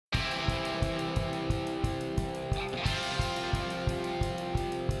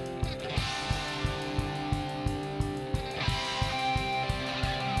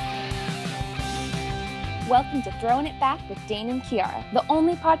Welcome to Throwing It Back with Dane and Kiara, the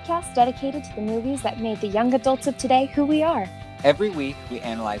only podcast dedicated to the movies that made the young adults of today who we are. Every week, we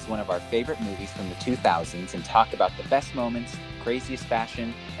analyze one of our favorite movies from the 2000s and talk about the best moments, craziest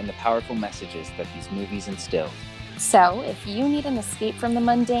fashion, and the powerful messages that these movies instilled. So, if you need an escape from the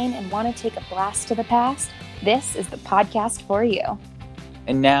mundane and want to take a blast to the past, this is the podcast for you.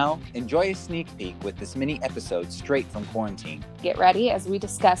 And now, enjoy a sneak peek with this mini episode straight from quarantine. Get ready as we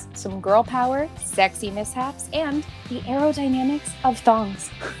discuss some girl power, sexy mishaps, and the aerodynamics of thongs.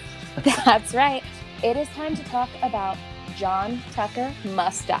 That's right. It is time to talk about John Tucker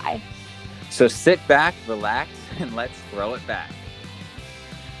Must Die. So sit back, relax, and let's throw it back.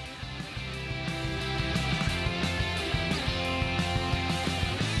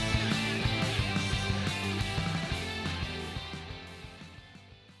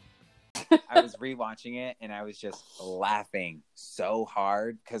 I was rewatching it and I was just laughing so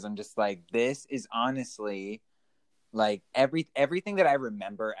hard because I'm just like, this is honestly like everything that I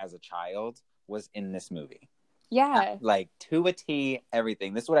remember as a child was in this movie. Yeah. Like to a T,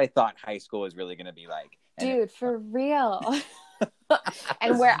 everything. This is what I thought high school was really going to be like. Dude, for real.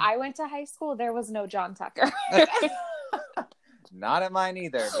 And where I went to high school, there was no John Tucker. Not at mine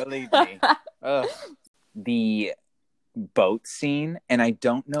either, believe me. Ugh. The boat scene, and I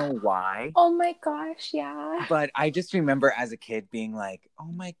don't know why. Oh my gosh, yeah. But I just remember as a kid being like, oh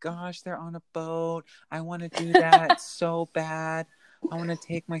my gosh, they're on a boat. I want to do that so bad. I want to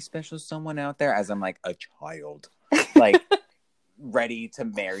take my special someone out there as I'm like a child, like ready to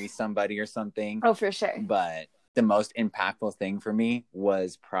marry somebody or something. Oh, for sure. But the most impactful thing for me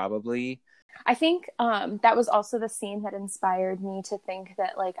was probably, I think that was also the scene that inspired me to think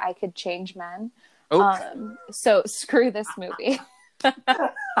that like I could change men. So screw this movie.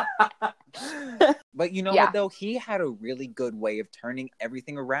 But you know what though? He had a really good way of turning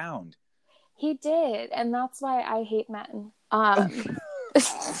everything around. He did, and that's why I hate men.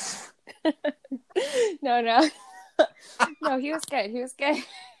 No, he was good. He was good.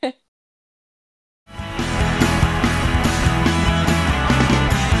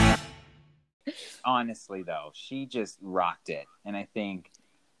 Honestly, though, she just rocked it, and I think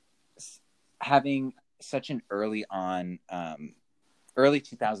having such an early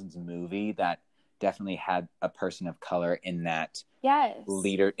 2000s movie that definitely had a person of color in that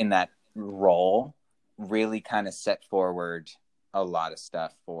leader in that role really kind of set forward a lot of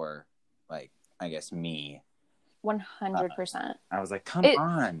stuff for, like, I guess me. 100%. I was like, come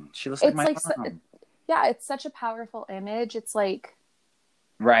on, she looks like my mom. Yeah, it's such a powerful image. It's like,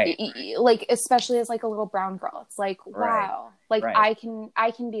 right, like especially as like a little brown girl, it's like, wow, like I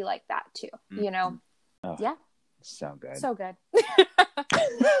can be like that too, you know. Oh, yeah, so good.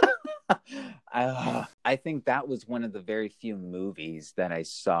 I think that was one of the very few movies that I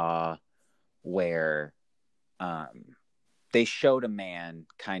saw where they showed a man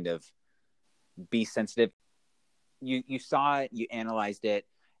kind of be sensitive. You saw it, you analyzed it,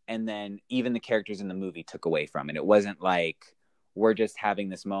 and then even the characters in the movie took away from it. It wasn't like we're just having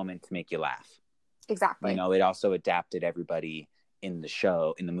this moment to make you laugh. Exactly. You know, it also adapted everybody in the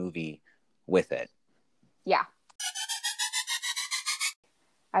show, in the movie, with it. Yeah.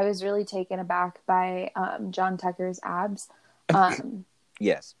 I was really taken aback by John Tucker's abs.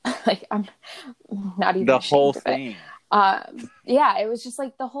 Yes. Like, I'm not even the whole thing. Yeah, it was just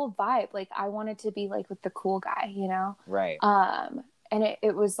like the whole vibe. Like, I wanted to be like with the cool guy, you know? Right. And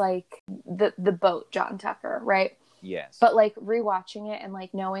it was like the boat John Tucker, right? Yes. But like rewatching it and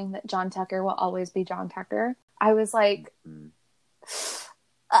like knowing that John Tucker will always be John Tucker, I was like,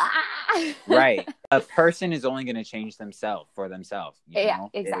 right. A person is only going to change themselves for themselves. Yeah,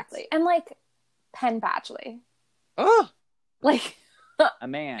 know? Exactly. And like Penn Badgley. Oh, like a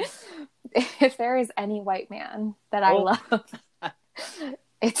man. If there is any white man that I love,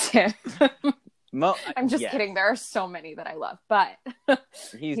 it's him. I'm just kidding. There are so many that I love, but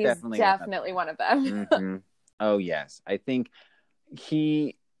he's definitely one of them. Mm-hmm. Oh, yes. I think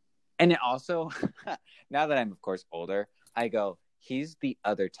and it also, now that I'm, of course, older, I go, he's the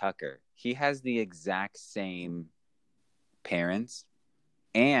other Tucker. He has the exact same parents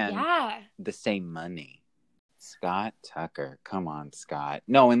and the same money. Scott Tucker. Come on, Scott.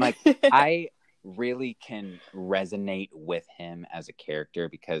 No, and like, I really can resonate with him as a character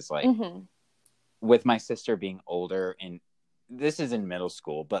because, like, with my sister being older, and this is in middle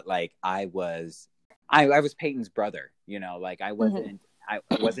school, but like I was Peyton's brother, you know, like I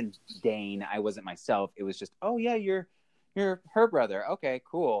wasn't Dane, I wasn't myself. It was just, oh yeah, you're her brother. Okay,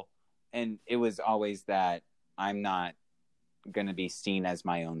 cool. And it was always that I'm not gonna be seen as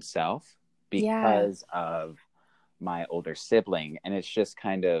my own self because of my older sibling, and it's just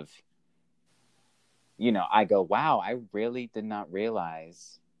kind of I go, wow, I really did not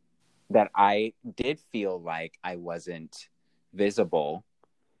realize that I did feel like I wasn't visible.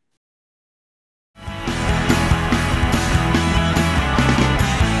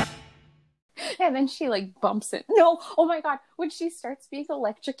 And then she like bumps it. No, oh my God, when she starts being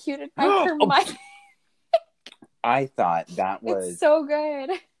electrocuted by her mic. I thought that was it's so good.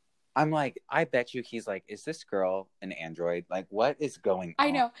 I'm like, I bet you he's like, is this girl an android? Like, what is going on?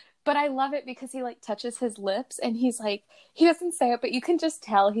 I know, but I love it because he like touches his lips and he's like, he doesn't say it, but you can just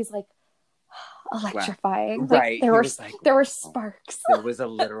tell he's like electrifying. Wow. Right. Like, there were sparks. There was a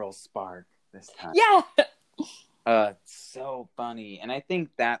literal spark this time. Yeah. So funny. And I think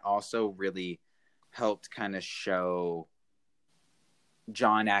that also really helped kind of show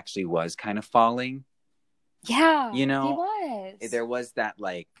John actually was kind of falling. Yeah. He was. There was that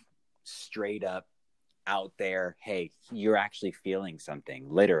like straight up out there, hey, you're actually feeling something,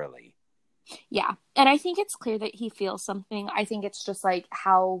 literally. Yeah. And I think it's clear that he feels something. I think it's just like,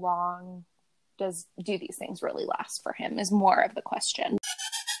 how long do these things really last for him is more of the question.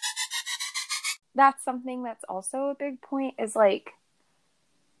 That's something that's also a big point, is like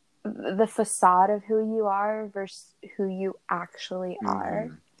the facade of who you are versus who you actually are.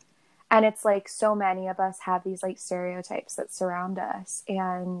 Mm-hmm. And it's like so many of us have these like stereotypes that surround us,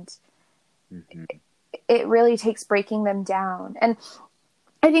 and mm-hmm. it really takes breaking them down. And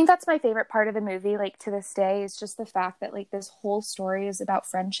I think that's my favorite part of the movie, like to this day, is just the fact that like this whole story is about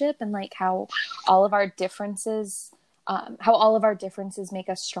friendship and like how all of our differences make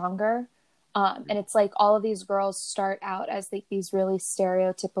us stronger. And it's like all of these girls start out as like these really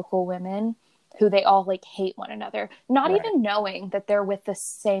stereotypical women who they all like hate one another, not even knowing that they're with the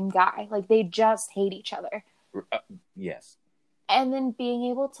same guy. Like they just hate each other. Yes. And then being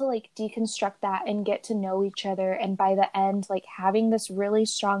able to like deconstruct that and get to know each other. And by the end, like having this really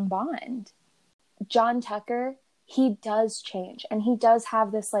strong bond. John Tucker, he does change and he does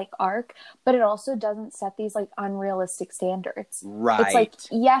have this like arc, but it also doesn't set these like unrealistic standards. Right. It's like,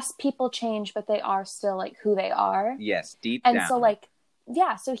 yes, people change, but they are still like who they are. Yes. Deep down. And so like,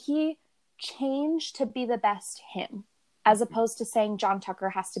 yeah, so he changed to be the best him, as opposed to saying John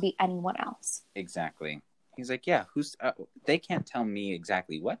Tucker has to be anyone else. Exactly. He's like, yeah, they can't tell me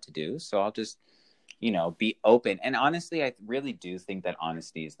exactly what to do, so I'll just, be open. And honestly, I really do think that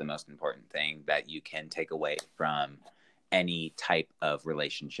honesty is the most important thing that you can take away from any type of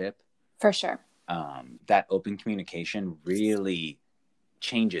relationship. For sure. That open communication really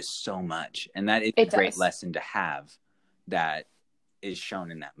changes so much. And that is a great lesson to have that is shown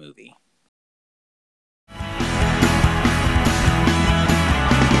in that movie.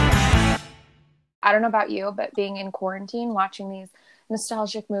 I don't know about you, but being in quarantine, watching these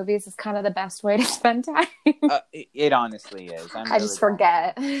nostalgic movies is kind of the best way to spend time. It honestly is. I just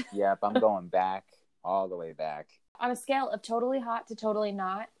forget. Yep, I'm going back, all the way back. On a scale of totally hot to totally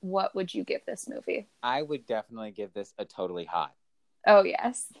not, what would you give this movie? I would definitely give this a totally hot. Oh,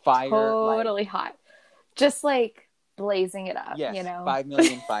 yes. Fire. Totally hot. Just like blazing it up, yes, 5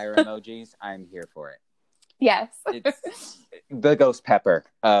 million fire emojis. I'm here for it. Yes. It's the ghost pepper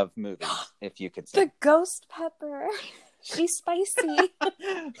of movies, if you could say. The ghost pepper. She's spicy.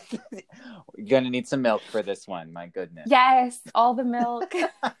 You're going to need some milk for this one. My goodness. Yes. All the milk.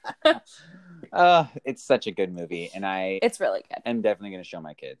 It's such a good movie. And it's really good. I'm definitely going to show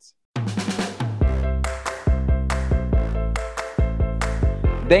my kids.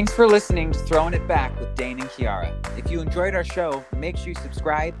 Thanks for listening to Throwing It Back with Dane and Kiara. If you enjoyed our show, make sure you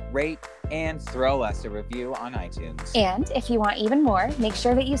subscribe, rate, and throw us a review on iTunes. And if you want even more, make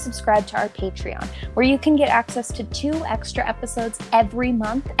sure that you subscribe to our Patreon, where you can get access to 2 extra episodes every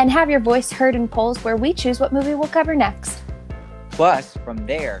month and have your voice heard in polls where we choose what movie we'll cover next. Plus, from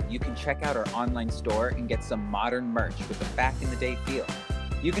there, you can check out our online store and get some modern merch with a back-in-the-day feel.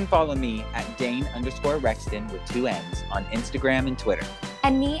 You can follow me at Dane_Rexton with 2 N's on Instagram and Twitter.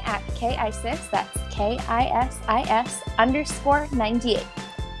 And me at KISIS, that's KISIS_98.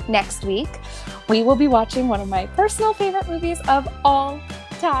 Next week, we will be watching one of my personal favorite movies of all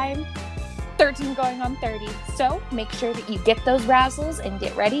time, 13 going on 30. So make sure that you get those razzles and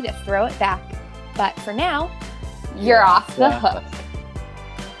get ready to throw it back. But for now, you're off the hook.